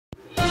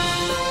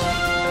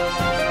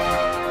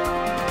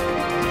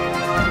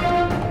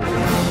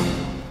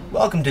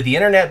Welcome to the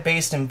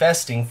Internet-Based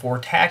Investing for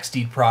Tax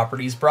Deed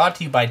Properties, brought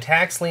to you by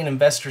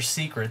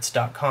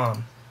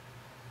TaxLienInvestorsSecrets.com.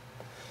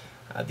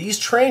 These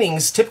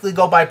trainings typically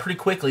go by pretty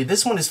quickly.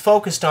 This one is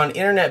focused on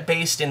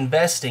Internet-based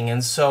investing,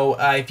 and so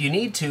if you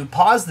need to,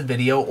 pause the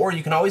video, or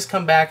you can always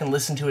come back and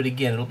listen to it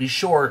again. It'll be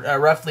short,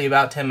 roughly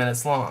about 10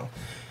 minutes long.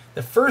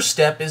 The first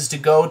step is to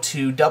go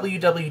to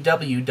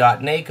www.naco.org.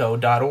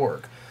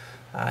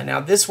 Now,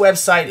 this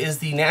website is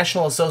the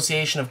National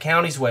Association of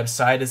Counties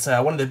website. It's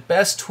one of the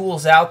best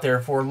tools out there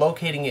for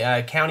locating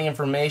county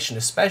information,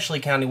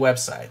 especially county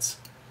websites.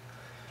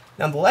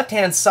 Now, on the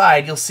left-hand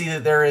side, you'll see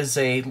that there is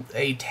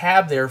a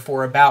tab there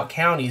for About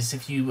Counties.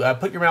 If you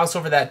put your mouse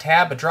over that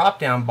tab, a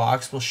drop-down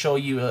box will show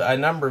you a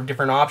number of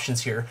different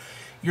options here.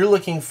 You're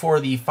looking for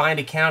the Find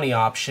a County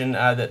option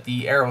that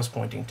the arrow is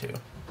pointing to.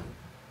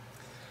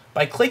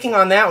 By clicking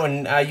on that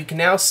one, you can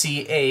now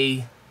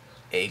see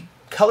a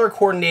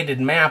color-coordinated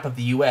map of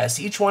the U.S.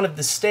 Each one of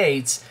the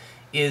states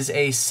is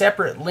a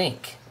separate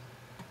link.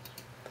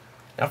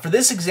 Now, for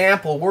this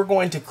example, we're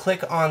going to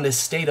click on the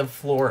state of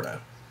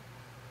Florida.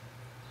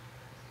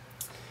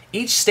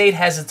 Each state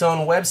has its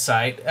own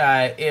website,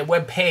 a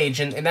web page,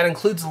 and that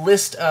includes a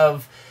list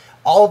of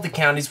all of the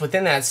counties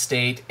within that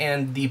state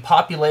and the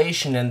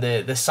population and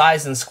the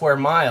size in square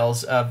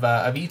miles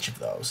of each of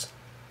those.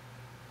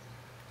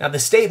 Now, the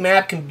state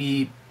map can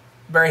be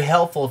very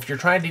helpful if you're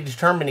trying to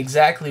determine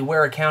exactly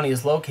where a county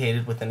is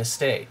located within a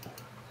state.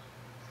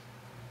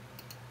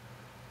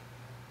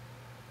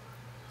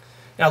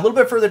 Now, a little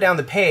bit further down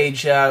the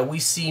page, we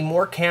see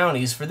more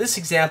counties. For this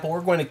example,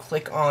 we're going to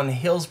click on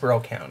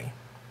Hillsborough County.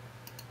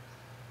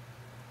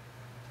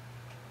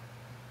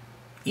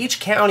 Each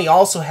county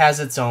also has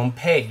its own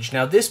page.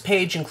 Now, this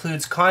page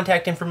includes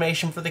contact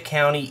information for the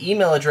county,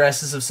 email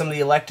addresses of some of the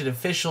elected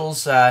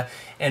officials,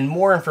 and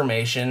more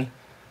information.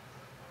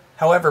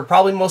 However,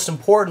 probably most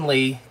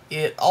importantly,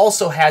 it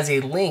also has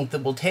a link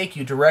that will take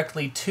you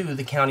directly to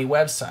the county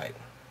website.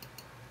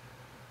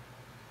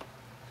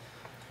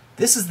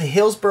 This is the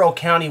Hillsborough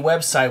County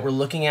website we're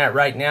looking at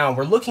right now.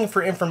 We're looking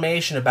for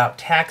information about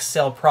tax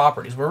sale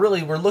properties. We're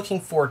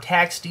looking for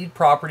tax deed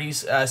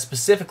properties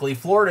specifically.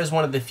 Florida is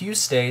one of the few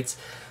states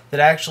that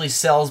actually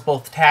sells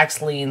both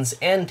tax liens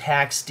and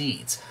tax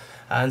deeds.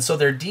 And so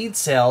their deed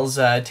sales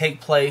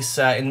take place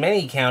in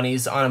many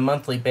counties on a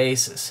monthly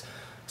basis.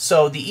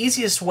 So the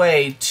easiest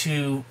way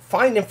to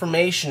find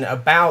information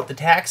about the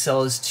tax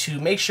sale is to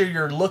make sure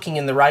you're looking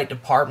in the right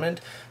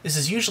department. This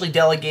is usually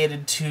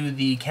delegated to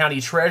the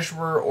county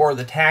treasurer or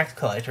the tax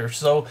collector.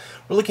 So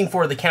we're looking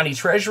for the county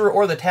treasurer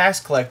or the tax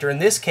collector. In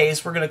this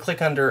case, we're going to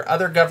click under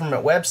Other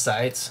Government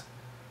Websites.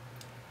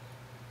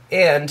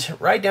 And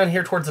right down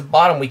here towards the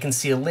bottom, we can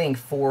see a link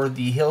for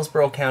the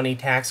Hillsborough County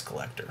Tax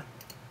Collector.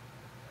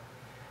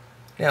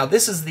 Now,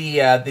 this is the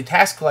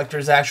tax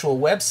collector's actual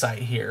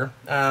website here.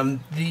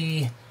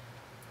 The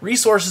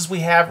resources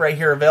we have right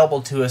here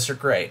available to us are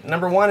great.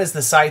 Number one is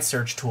the site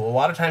search tool. A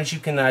lot of times you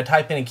can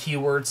type in a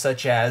keyword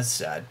such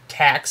as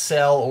tax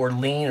sale or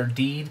lien or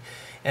deed,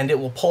 and it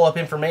will pull up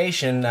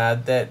information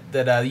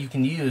that you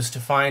can use to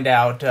find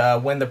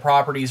out when the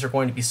properties are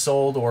going to be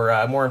sold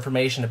or more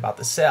information about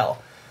the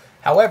sale.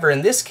 However,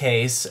 in this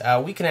case,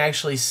 we can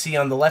actually see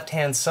on the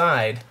left-hand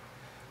side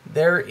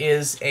there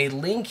is a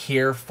link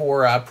here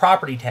for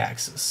property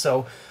taxes.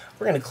 So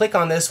we're going to click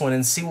on this one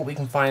and see what we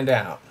can find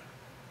out.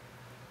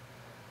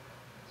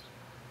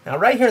 Now,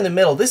 right here in the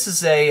middle, this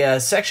is a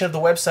section of the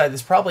website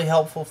that's probably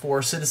helpful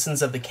for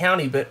citizens of the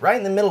county, but right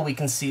in the middle we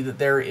can see that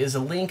there is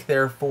a link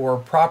there for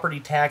property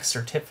tax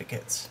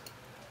certificates.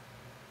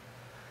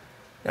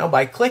 Now,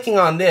 by clicking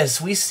on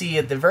this, we see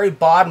at the very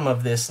bottom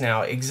of this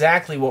now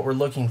exactly what we're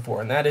looking for,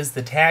 and that is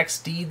the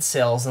tax deed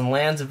sales and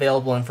lands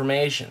available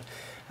information.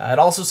 It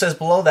also says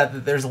below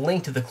that there's a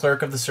link to the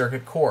clerk of the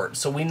circuit court,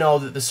 so we know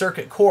that the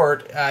circuit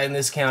court in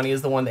this county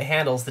is the one that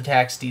handles the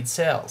tax deed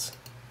sales.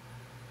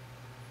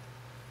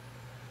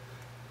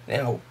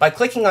 Now, by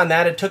clicking on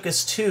that, it took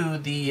us to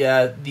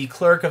the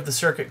clerk of the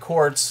circuit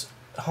court's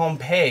home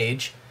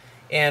page,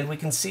 and we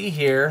can see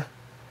here,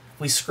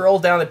 if we scroll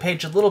down the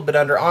page a little bit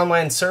under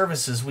online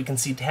services, we can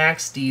see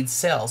tax deed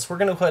sales. We're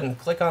going to go ahead and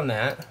click on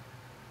that.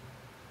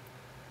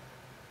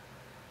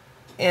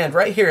 And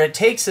right here, it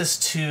takes us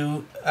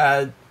to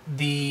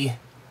the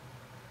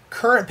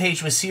current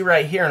page we see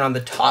right here, and on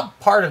the top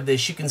part of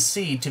this you can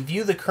see to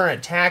view the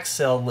current tax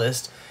sale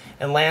list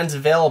and lands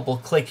available,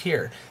 click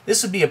here.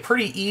 This would be a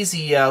pretty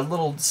easy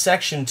little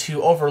section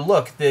to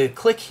overlook. The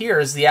click here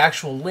is the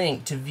actual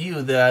link to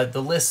view the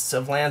lists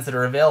of lands that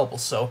are available.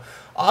 So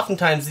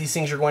oftentimes these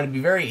things are going to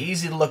be very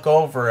easy to look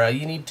over.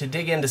 You need to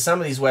dig into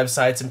some of these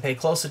websites and pay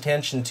close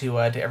attention to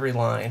every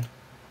line.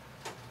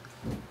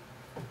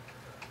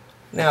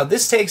 Now,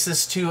 this takes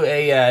us to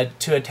a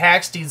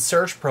tax deed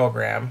search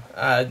program.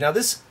 Now,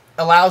 this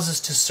allows us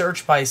to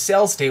search by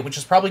sales date, which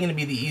is probably going to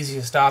be the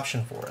easiest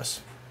option for us.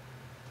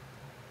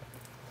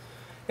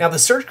 Now, the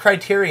search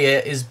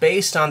criteria is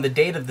based on the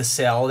date of the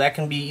sale. That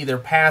can be either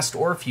past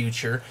or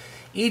future.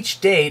 Each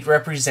date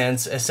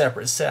represents a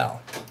separate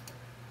sale.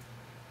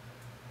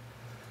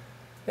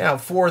 Now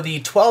for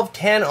the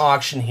 12/10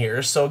 auction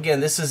here, so again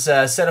this is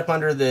set up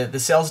under the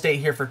sales date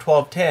here for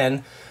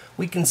 12/10,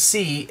 we can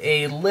see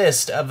a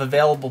list of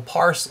available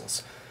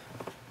parcels.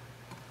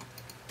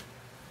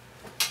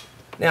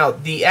 Now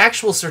the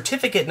actual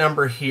certificate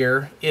number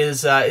here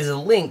is a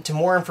link to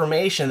more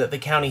information that the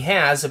county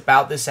has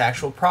about this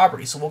actual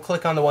property. So we'll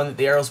click on the one that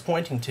the arrow is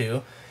pointing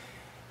to,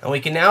 and we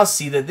can now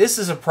see that this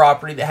is a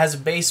property that has a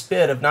base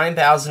bid of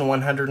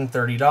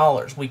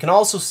 $9,130. We can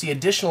also see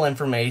additional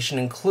information,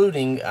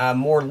 including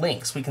more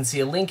links. We can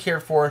see a link here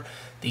for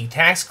the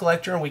tax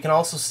collector, and we can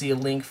also see a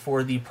link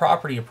for the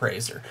property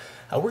appraiser.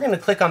 We're going to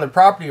click on the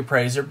property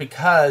appraiser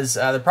because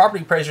the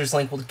property appraiser's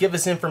link will give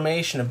us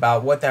information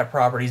about what that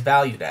property is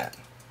valued at.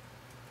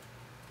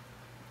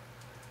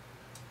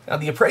 Now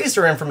the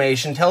appraiser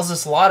information tells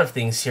us a lot of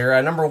things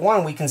here. Number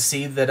one, we can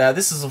see that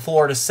this is a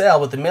Florida sale,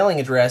 but the mailing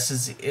address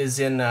is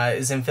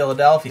in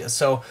Philadelphia.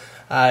 So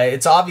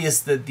it's obvious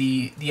that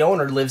the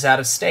owner lives out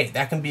of state.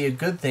 That can be a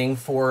good thing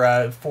for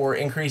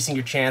increasing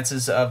your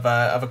chances of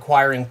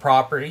acquiring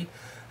property.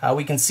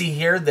 We can see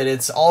here that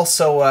it's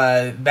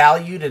also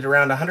valued at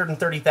around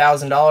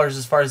 $130,000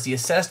 as far as the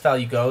assessed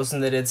value goes,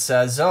 and that it's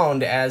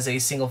zoned as a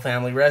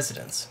single-family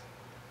residence.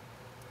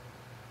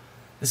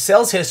 The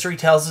sales history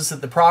tells us that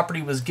the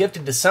property was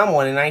gifted to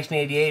someone in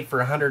 1988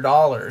 for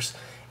 $100,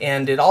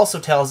 and it also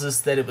tells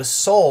us that it was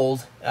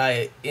sold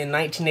in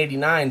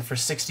 1989 for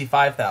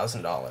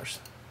 $65,000.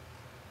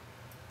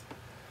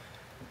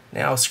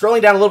 Now,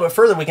 scrolling down a little bit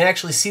further, we can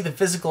actually see the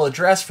physical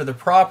address for the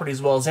property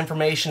as well as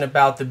information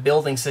about the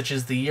building, such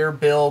as the year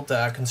built,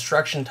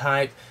 construction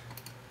type.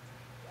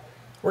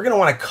 We're going to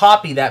want to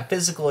copy that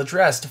physical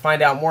address to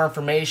find out more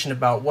information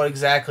about what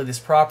exactly this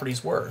property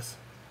is worth.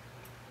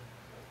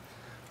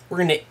 We're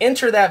going to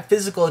enter that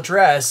physical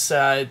address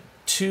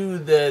to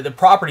the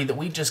property that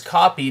we just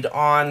copied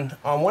on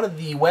one of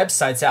the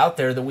websites out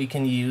there that we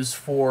can use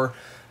for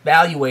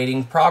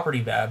valuating property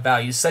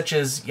values, such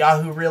as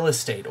Yahoo Real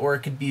Estate, or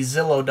it could be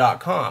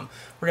Zillow.com.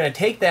 We're going to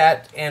take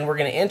that and we're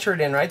going to enter it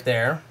in right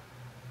there.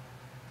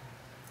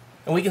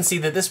 And we can see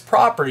that this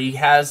property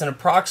has an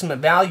approximate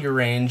value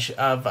range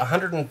of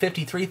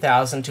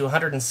 $153,000 to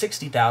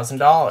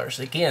 $160,000.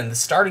 Again, the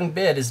starting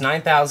bid is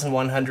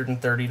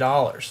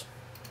 $9,130.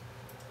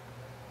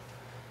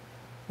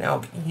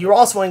 Now, you're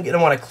also going to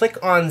want to click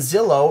on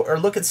Zillow or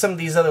look at some of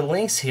these other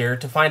links here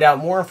to find out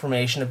more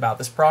information about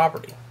this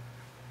property.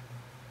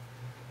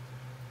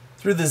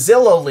 Through the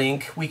Zillow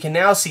link, we can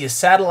now see a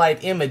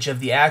satellite image of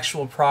the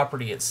actual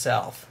property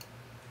itself.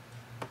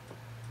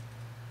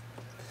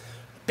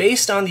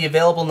 Based on the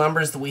available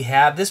numbers that we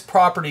have, this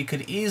property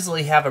could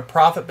easily have a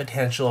profit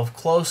potential of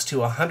close to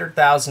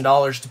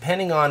 $100,000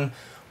 depending on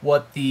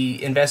what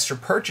the investor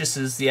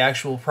purchases the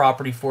actual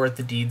property for at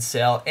the deed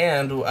sale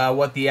and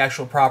what the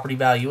actual property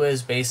value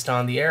is based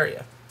on the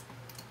area.